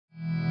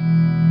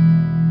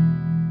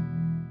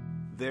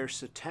Their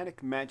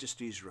Satanic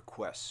Majesties'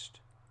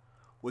 Request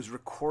was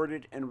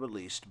recorded and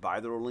released by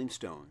the Rolling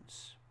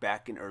Stones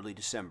back in early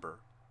December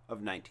of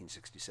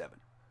 1967.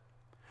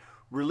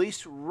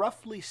 Released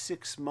roughly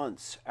 6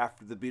 months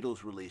after the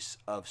Beatles' release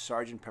of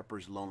Sgt.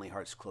 Pepper's Lonely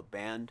Hearts Club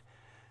Band,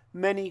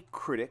 many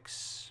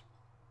critics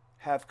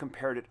have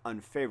compared it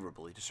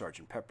unfavorably to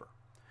Sgt. Pepper,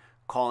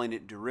 calling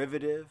it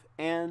derivative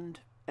and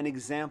an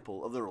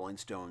example of the Rolling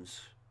Stones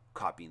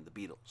copying the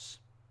Beatles.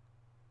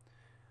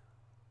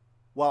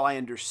 While I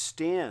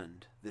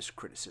understand this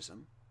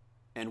criticism,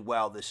 and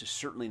while this is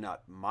certainly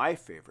not my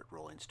favorite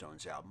Rolling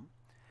Stones album,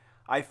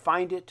 I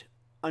find it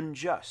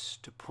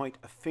unjust to point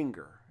a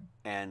finger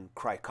and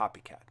cry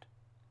copycat.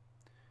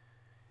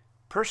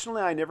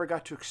 Personally, I never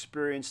got to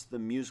experience the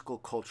musical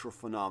cultural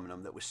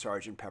phenomenon that was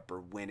Sgt.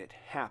 Pepper when it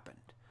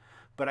happened,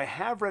 but I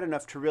have read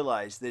enough to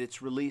realize that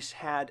its release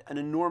had an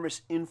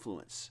enormous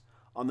influence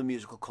on the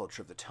musical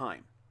culture of the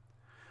time.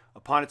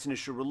 Upon its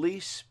initial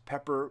release,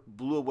 Pepper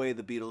blew away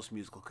the Beatles'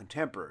 musical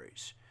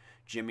contemporaries.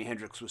 Jimi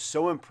Hendrix was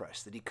so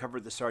impressed that he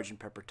covered the Sgt.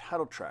 Pepper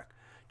title track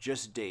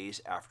just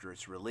days after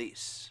its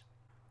release.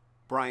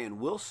 Brian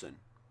Wilson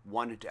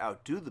wanted to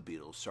outdo the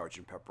Beatles'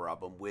 Sgt. Pepper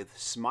album with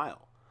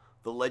Smile,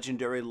 the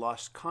legendary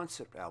lost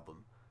concept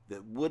album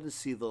that wouldn't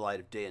see the light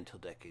of day until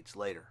decades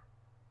later.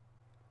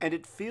 And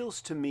it feels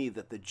to me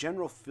that the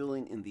general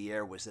feeling in the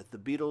air was that the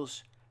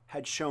Beatles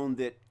had shown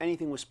that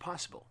anything was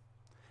possible,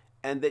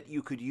 and that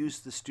you could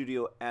use the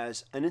studio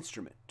as an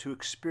instrument to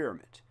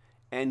experiment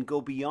and go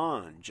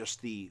beyond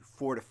just the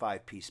 4 to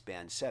 5 piece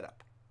band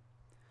setup.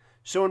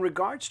 So in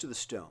regards to the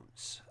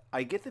Stones,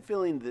 I get the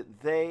feeling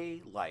that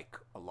they, like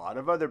a lot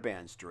of other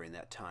bands during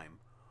that time,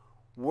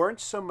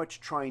 weren't so much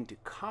trying to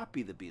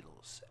copy the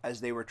Beatles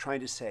as they were trying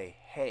to say,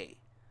 hey,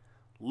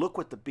 look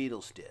what the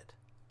Beatles did.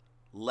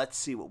 Let's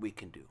see what we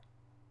can do.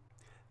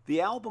 The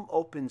album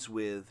opens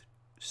with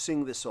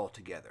Sing This All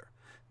Together.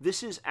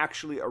 This is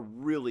actually a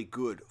really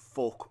good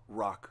folk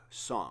rock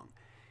song.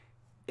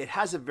 It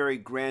has a very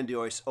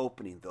grandiose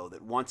opening, though,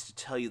 that wants to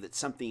tell you that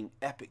something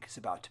epic is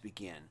about to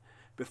begin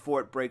before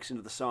it breaks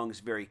into the song's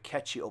very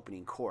catchy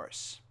opening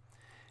chorus.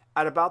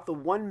 At about the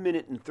 1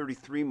 minute and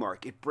 33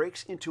 mark, it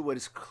breaks into what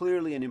is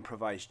clearly an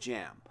improvised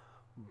jam,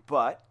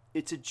 but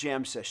it's a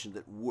jam session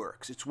that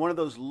works. It's one of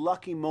those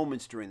lucky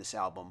moments during this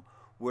album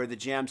where the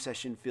jam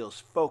session feels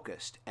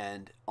focused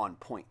and on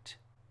point.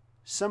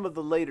 Some of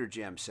the later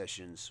jam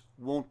sessions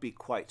won't be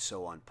quite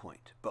so on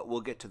point, but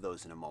we'll get to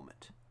those in a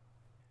moment.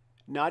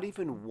 Not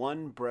even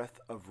one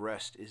breath of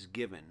rest is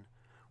given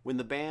when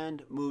the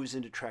band moves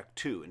into track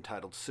 2,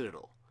 entitled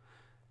Citadel,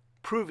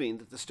 proving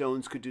that the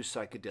Stones could do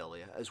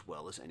psychedelia as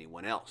well as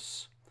anyone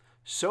else.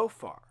 So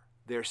far,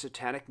 their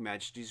Satanic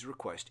Majesties'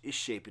 Request is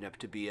shaping up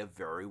to be a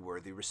very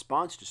worthy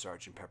response to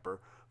Sgt. Pepper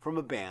from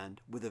a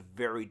band with a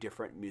very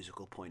different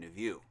musical point of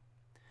view.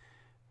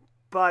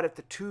 But at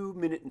the 2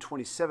 minute and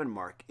 27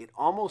 mark, it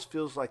almost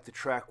feels like the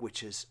track,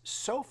 which has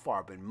so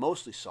far been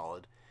mostly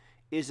solid,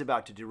 is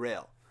about to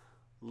derail.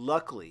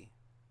 Luckily,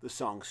 the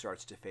song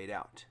starts to fade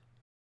out.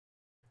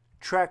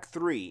 Track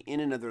 3, In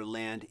Another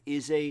Land,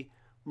 is a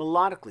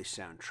melodically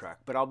sound track,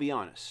 but I'll be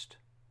honest.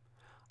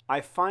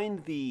 I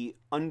find the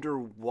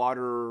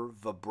underwater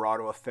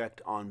vibrato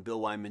effect on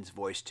Bill Wyman's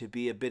voice to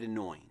be a bit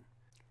annoying.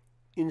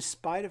 In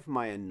spite of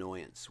my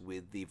annoyance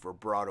with the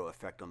vibrato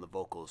effect on the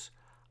vocals,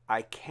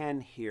 I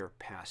can hear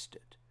past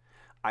it.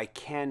 I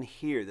can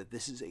hear that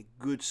this is a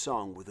good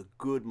song with a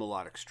good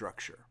melodic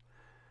structure.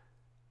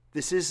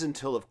 This is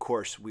until, of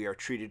course, we are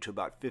treated to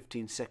about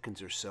 15 seconds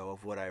or so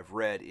of what I've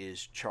read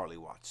is Charlie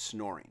Watts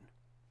snoring.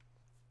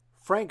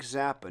 Frank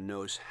Zappa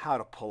knows how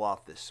to pull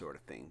off this sort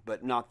of thing,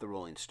 but not the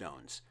Rolling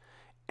Stones.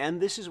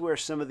 And this is where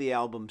some of the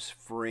album's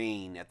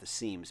fraying at the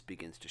seams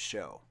begins to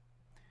show.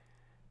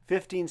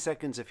 15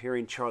 seconds of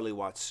hearing Charlie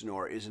Watts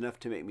snore is enough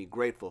to make me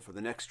grateful for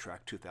the next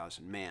track,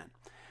 2000 Man.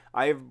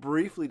 I have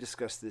briefly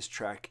discussed this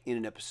track in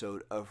an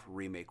episode of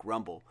Remake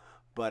Rumble,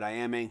 but I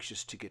am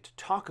anxious to get to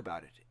talk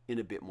about it in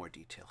a bit more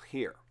detail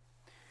here.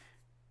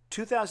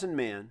 2000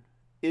 Man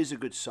is a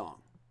good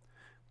song,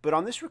 but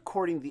on this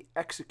recording the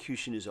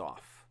execution is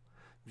off.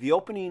 The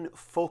opening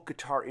folk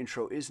guitar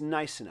intro is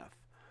nice enough,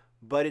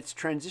 but its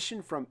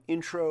transition from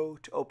intro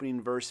to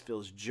opening verse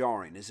feels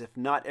jarring, as if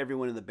not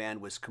everyone in the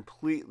band was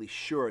completely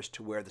sure as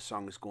to where the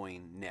song is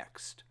going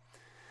next.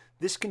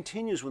 This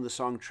continues when the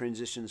song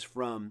transitions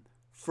from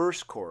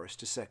first chorus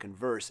to second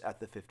verse at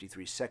the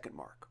 53-second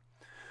mark.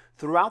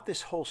 Throughout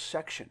this whole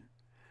section,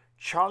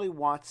 Charlie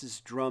Watts'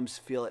 drums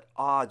feel at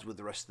odds with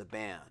the rest of the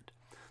band.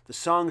 The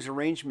song's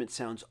arrangement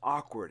sounds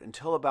awkward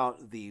until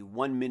about the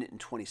 1 minute and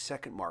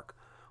 20-second mark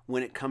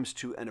when it comes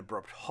to an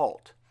abrupt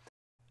halt.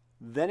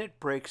 Then it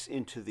breaks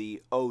into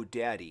the Oh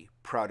Daddy,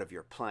 Proud of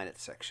Your Planet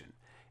section,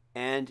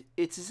 and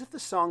it's as if the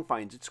song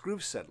finds its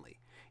groove suddenly.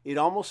 It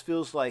almost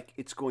feels like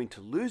it's going to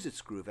lose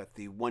its groove at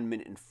the 1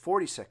 minute and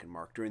 40-second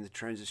mark during the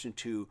transition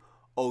to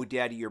Oh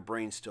Daddy, Your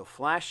Brain's Still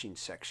Flashing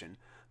section,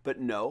 but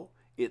no,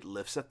 it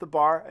lifts up the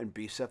bar and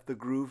beefs up the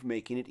groove,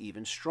 making it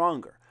even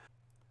stronger.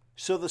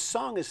 So the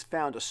song has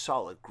found a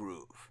solid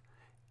groove,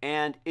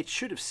 and it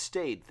should have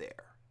stayed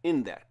there,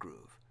 in that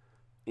groove.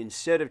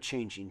 instead of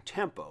changing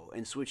tempo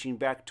and switching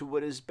back to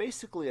what is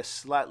basically a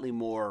slightly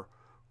more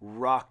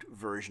rocked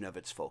version of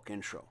its folk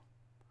intro.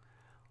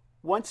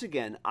 Once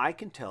again, I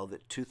can tell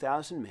that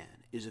 2000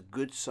 Man is a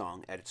good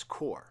song at its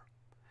core,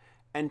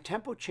 and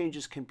tempo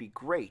changes can be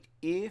great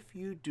if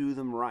you do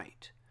them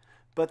right.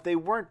 But they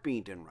weren't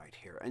being done right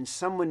here, and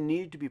someone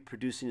needed to be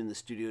producing in the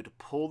studio to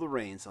pull the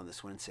reins on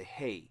this one and say,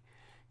 hey,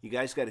 you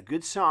guys got a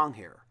good song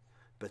here,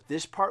 but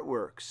this part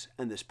works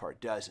and this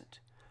part doesn't.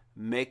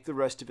 Make the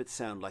rest of it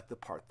sound like the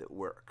part that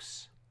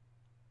works.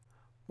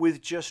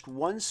 With just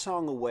one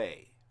song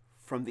away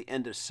from the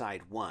end of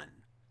side 1,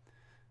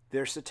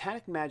 their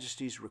Satanic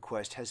Majesties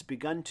request has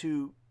begun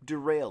to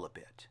derail a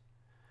bit,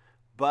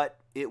 but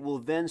it will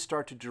then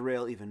start to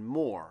derail even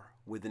more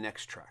with the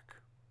next track.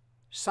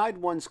 Side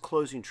 1's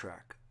closing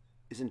track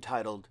is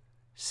entitled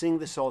Sing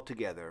This All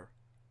Together,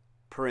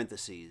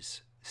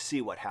 parentheses,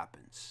 see what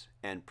happens,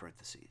 end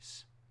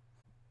parentheses.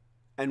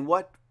 And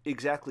what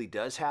exactly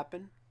does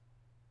happen?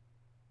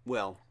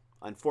 Well,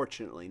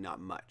 unfortunately, not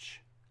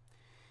much.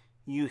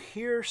 You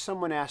hear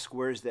someone ask,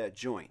 where's that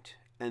joint?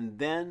 And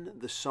then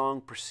the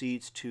song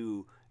proceeds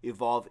to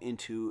evolve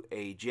into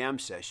a jam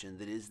session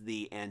that is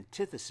the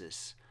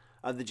antithesis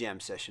of the jam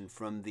session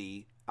from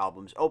the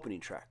album's opening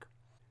track.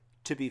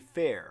 To be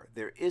fair,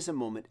 there is a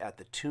moment at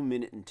the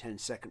 2-minute and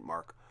 10-second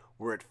mark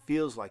where it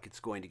feels like it's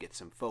going to get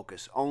some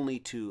focus, only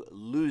to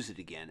lose it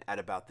again at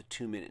about the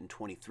 2-minute and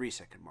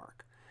 23-second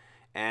mark.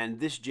 And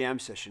this jam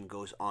session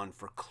goes on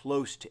for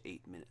close to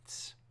 8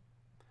 minutes.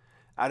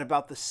 At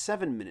about the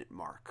 7-minute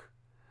mark,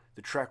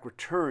 the track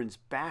returns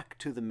back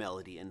to the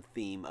melody and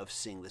theme of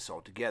Sing This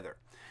All Together.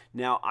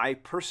 Now, I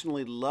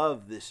personally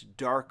love this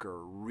darker,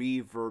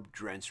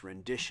 reverb-drenched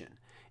rendition,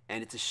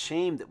 and it's a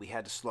shame that we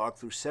had to slog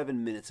through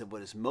 7 minutes of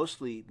what is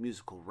mostly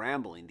musical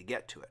rambling to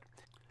get to it.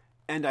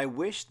 And I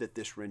wish that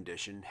this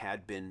rendition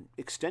had been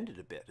extended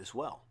a bit as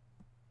well.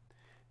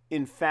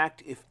 In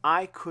fact, if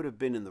I could have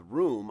been in the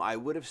room, I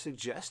would have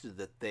suggested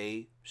that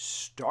they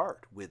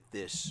start with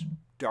this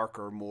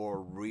darker,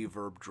 more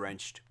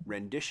reverb-drenched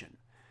rendition,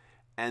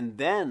 and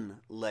then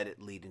let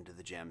it lead into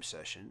the jam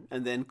session,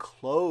 and then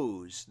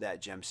close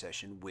that jam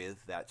session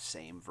with that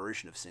same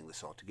version of Sing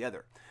This All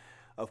Together.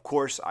 Of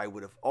course, I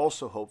would have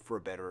also hoped for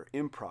a better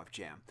improv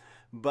jam,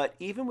 but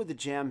even with the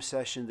jam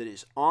session that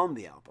is on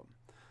the album,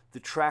 the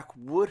track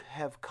would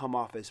have come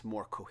off as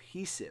more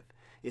cohesive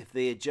if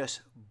they had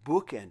just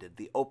bookended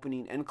the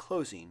opening and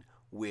closing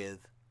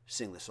with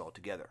Sing This All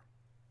Together.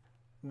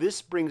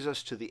 This brings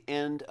us to the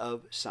end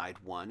of side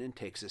 1 and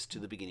takes us to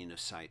the beginning of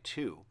side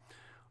 2,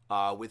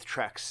 with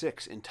track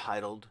 6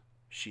 entitled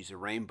She's a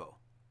Rainbow.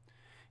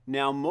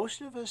 Now,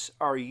 most of us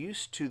are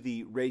used to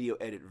the radio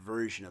edit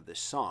version of this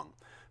song,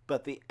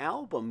 but the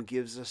album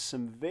gives us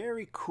some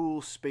very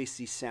cool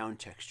spacey sound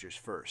textures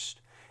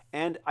first,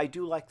 and I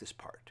do like this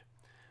part.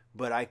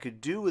 But I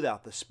could do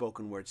without the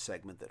spoken word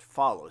segment that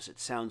follows. It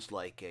sounds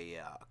like a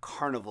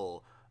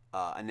carnival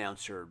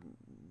announcer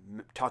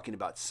talking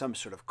about some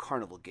sort of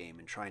carnival game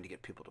and trying to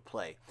get people to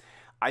play.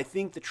 I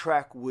think the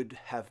track would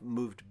have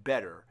moved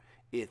better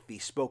if the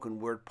spoken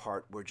word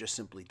part were just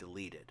simply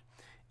deleted.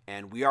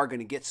 And we are going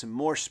to get some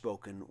more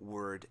spoken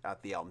word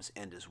at the album's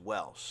end as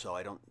well, so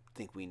I don't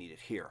think we need it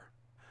here.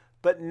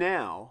 But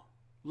now,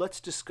 let's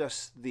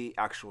discuss the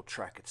actual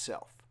track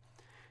itself.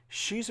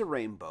 She's a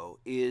Rainbow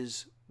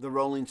is the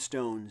Rolling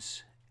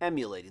Stones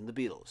emulating the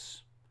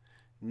Beatles.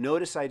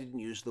 Notice I didn't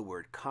use the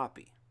word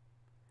copy.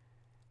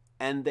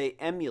 And they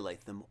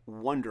emulate them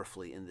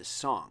wonderfully in this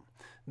song.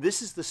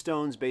 This is the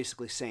Stones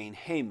basically saying,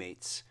 hey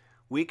mates,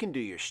 we can do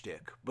your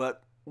shtick,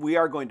 but we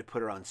are going to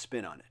put our own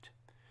spin on it.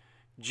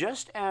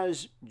 Just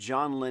as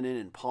John Lennon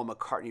and Paul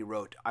McCartney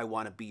wrote I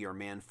Want to Be Your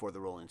Man for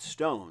the Rolling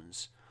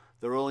Stones,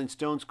 the Rolling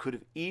Stones could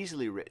have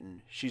easily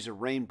written She's a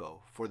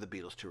Rainbow for the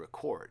Beatles to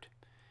record.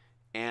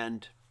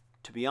 And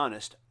to be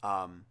honest,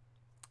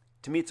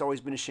 to me it's always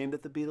been a shame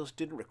that the Beatles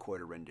didn't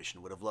record a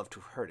rendition. Would have loved to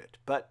have heard it,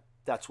 but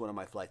that's one of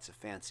my flights of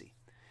fancy.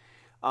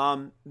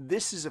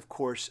 This is, of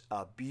course,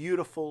 a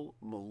beautiful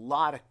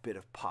melodic bit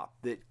of pop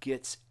that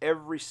gets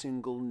every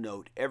single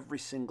note, every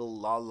single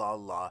la la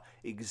la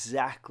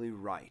exactly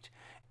right.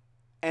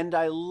 And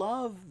I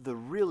love the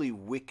really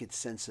wicked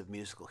sense of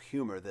musical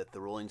humor that the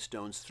Rolling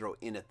Stones throw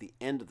in at the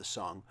end of the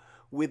song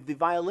with the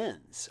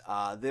violins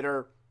that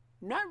are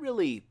not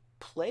really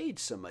played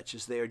so much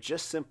as they are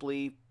just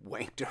simply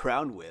wanked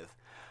around with.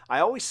 I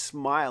always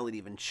smile and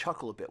even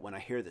chuckle a bit when I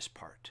hear this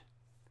part.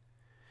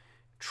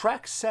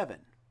 Track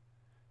 7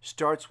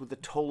 starts with the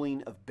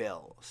tolling of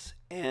bells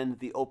and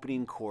the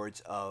opening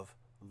chords of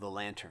The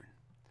Lantern.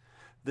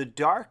 The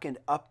dark and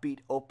upbeat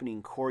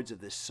opening chords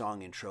of this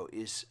song intro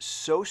is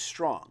so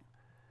strong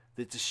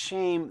that it's a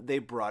shame they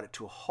brought it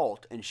to a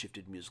halt and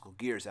shifted musical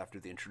gears after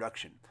the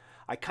introduction.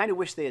 I kind of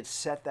wish they had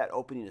set that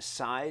opening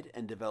aside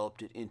and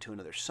developed it into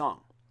another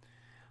song.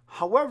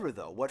 However,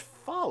 though, what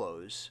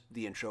follows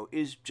the intro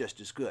is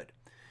just as good.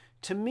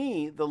 To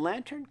me, The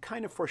Lantern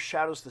kind of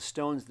foreshadows the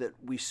Stones that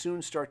we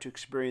soon start to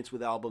experience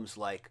with albums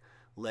like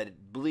Let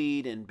It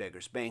Bleed and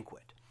Beggar's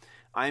Banquet.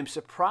 I am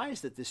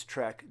surprised that this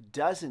track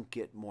doesn't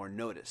get more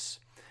notice,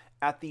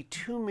 At the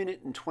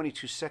 2-minute and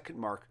 22-second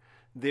mark,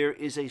 there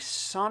is a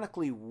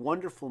sonically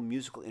wonderful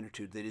musical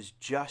interlude that is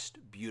just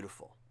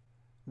beautiful.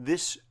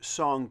 This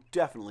song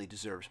definitely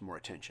deserves more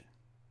attention.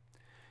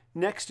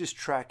 Next is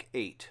track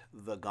 8,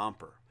 The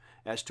Gomper.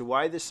 As to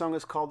why this song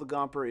is called The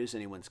Gomper is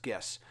anyone's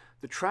guess.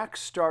 The track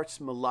starts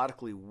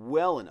melodically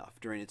well enough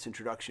during its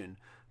introduction,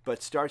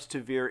 but starts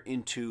to veer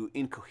into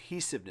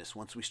incohesiveness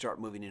once we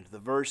start moving into the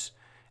verse,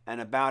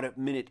 and about a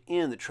minute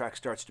in, the track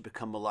starts to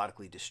become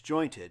melodically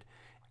disjointed,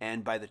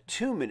 and by the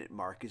 2-minute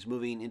mark is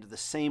moving into the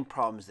same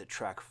problems that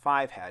track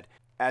 5 had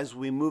as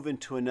we move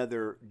into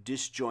another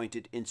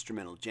disjointed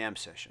instrumental jam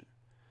session.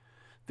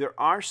 There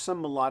are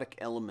some melodic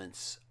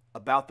elements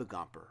about the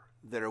Gomper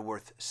that are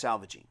worth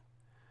salvaging,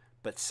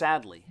 but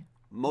sadly,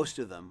 most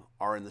of them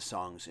are in the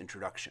song's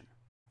introduction.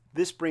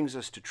 This brings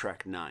us to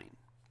track 9,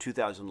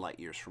 2,000 Light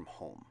Years from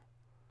Home.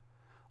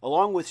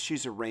 Along with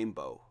She's a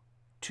Rainbow,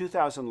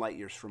 2,000 Light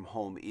Years from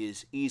Home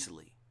is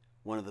easily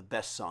one of the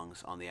best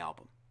songs on the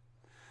album.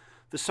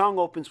 The song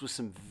opens with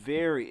some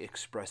very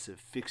expressive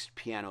fixed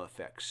piano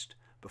effects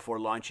before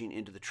launching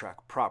into the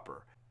track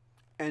proper,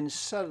 and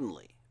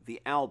suddenly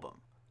the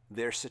album,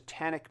 Their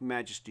Satanic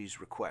Majesties'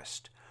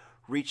 Request,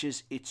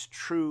 reaches its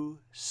true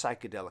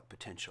psychedelic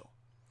potential.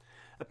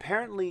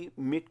 Apparently,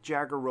 Mick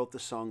Jagger wrote the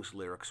song's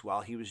lyrics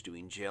while he was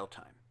doing jail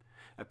time.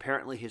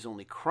 Apparently, his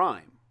only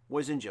crime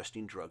was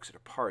ingesting drugs at a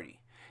party,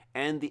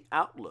 and the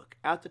outlook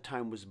at the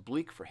time was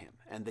bleak for him,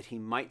 and that he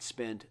might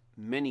spend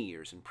many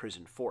years in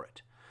prison for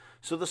it.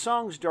 So the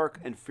song's dark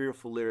and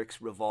fearful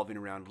lyrics revolving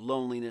around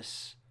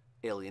loneliness,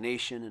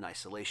 alienation, and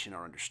isolation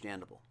are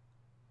understandable.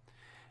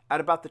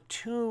 At about the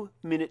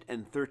 2-minute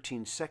and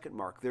 13-second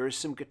mark, there is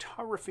some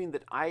guitar riffing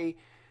that I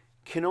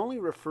can only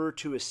refer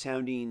to as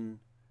sounding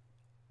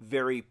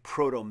very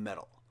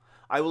proto-metal.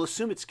 I will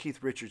assume it's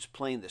Keith Richards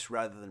playing this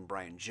rather than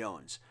Brian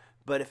Jones,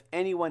 but if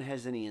anyone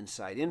has any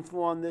inside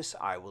info on this,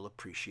 I will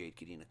appreciate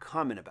getting a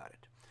comment about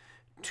it.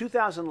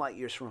 2,000 Light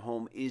Years from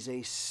Home is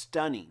a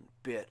stunning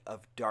bit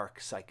of dark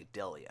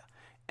psychedelia,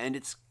 and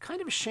it's kind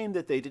of a shame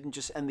that they didn't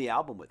just end the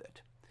album with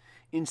it.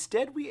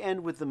 Instead, we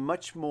end with the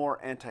much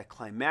more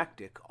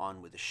anticlimactic On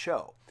With the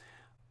Show.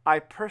 I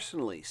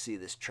personally see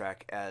this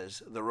track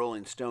as the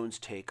Rolling Stones'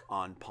 take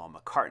on Paul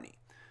McCartney.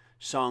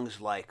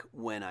 Songs like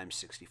When I'm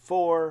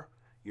 64,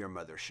 Your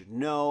Mother Should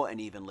Know,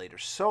 and even later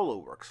solo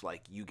works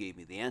like You Gave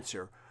Me the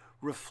Answer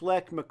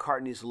reflect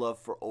McCartney's love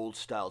for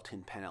old-style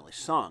Tin Pan Alley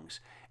songs,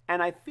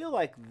 and I feel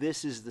like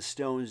this is the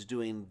Stones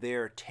doing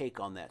their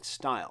take on that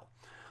style.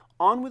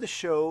 On With the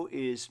Show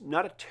is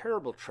not a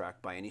terrible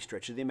track by any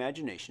stretch of the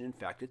imagination. In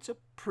fact, it's a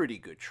pretty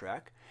good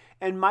track,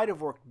 and might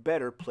have worked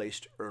better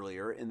placed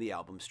earlier in the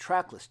album's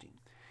track listing.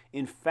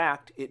 In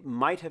fact, it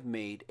might have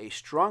made a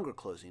stronger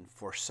closing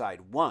for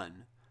side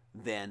 1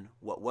 than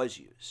what was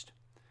used.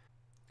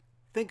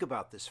 Think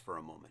about this for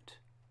a moment.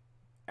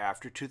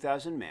 After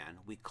 2000 Man,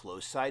 we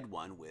close side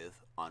 1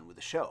 with On With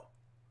the Show.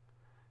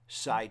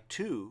 Side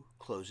 2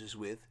 closes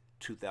with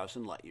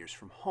 2,000 Light Years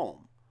from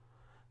Home.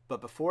 But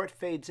before it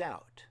fades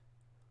out,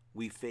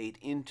 we fade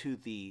into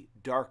the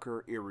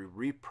darker, eerie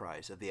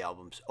reprise of the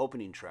album's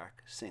opening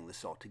track, Sing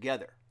This All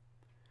Together.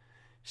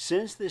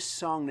 Since this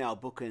song now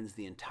bookends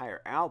the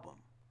entire album,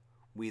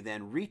 we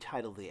then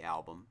retitle the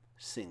album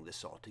Sing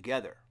This All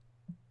Together.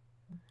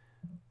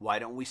 Why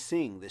don't we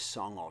sing this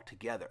song all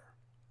together?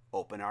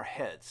 Open our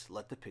heads,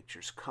 let the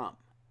pictures come.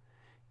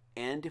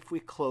 And if we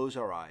close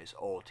our eyes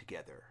all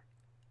together,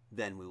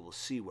 then we will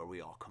see where we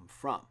all come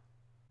from.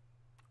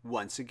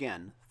 Once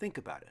again, think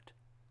about it.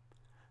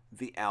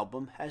 The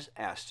album has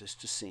asked us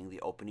to sing the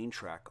opening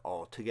track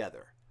all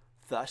together,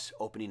 thus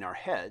opening our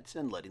heads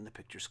and letting the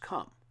pictures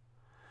come.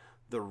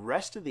 The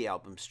rest of the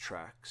album's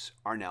tracks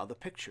are now the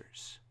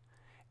pictures.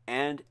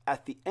 And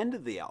at the end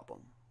of the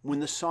album, when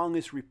the song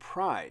is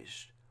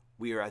reprised,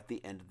 we are at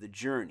the end of the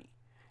journey,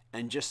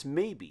 and just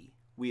maybe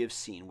we have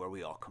seen where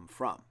we all come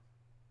from.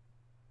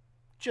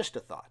 Just a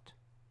thought.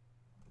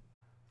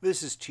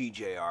 This is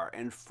TJR,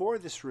 and for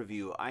this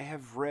review, I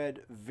have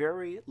read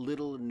very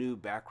little new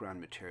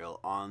background material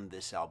on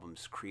this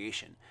album's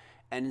creation,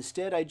 and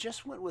instead I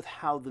just went with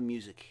how the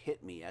music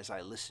hit me as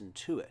I listened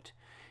to it.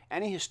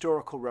 Any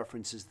historical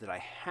references that I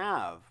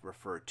have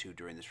referred to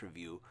during this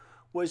review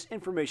was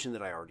information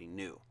that I already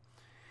knew.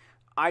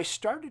 I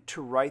started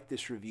to write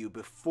this review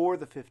before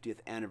the 50th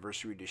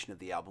anniversary edition of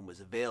the album was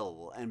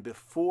available, and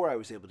before I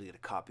was able to get a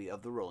copy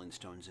of the Rolling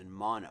Stones in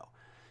mono.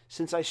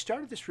 Since I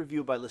started this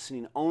review by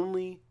listening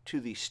only to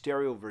the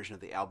stereo version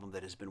of the album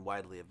that has been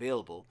widely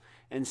available,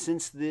 and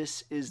since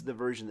this is the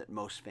version that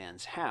most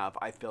fans have,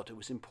 I felt it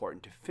was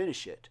important to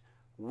finish it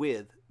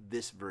with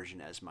this version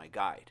as my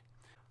guide.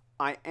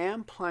 I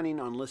am planning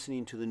on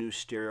listening to the new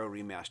stereo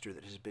remaster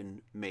that has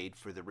been made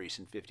for the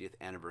recent 50th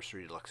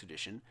Anniversary Deluxe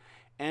Edition,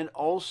 and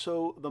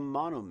also the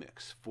mono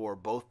mix for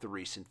both the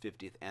recent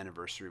 50th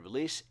Anniversary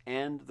release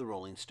and the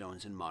Rolling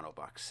Stones in mono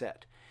box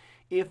set.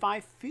 If I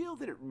feel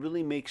that it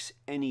really makes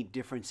any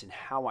difference in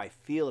how I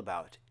feel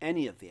about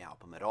any of the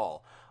album at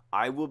all,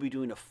 I will be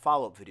doing a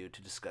follow-up video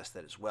to discuss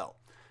that as well.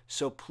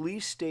 So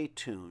please stay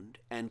tuned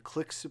and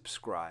click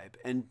subscribe,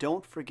 and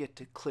don't forget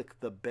to click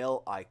the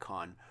bell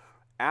icon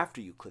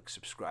after you click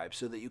subscribe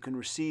so that you can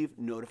receive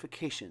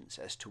notifications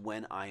as to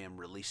when I am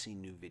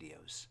releasing new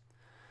videos.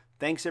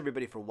 Thanks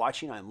everybody for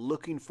watching. I'm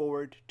looking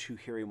forward to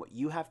hearing what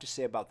you have to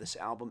say about this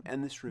album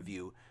and this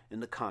review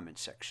in the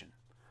comments section.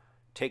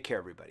 Take care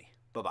everybody.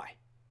 Bye-bye.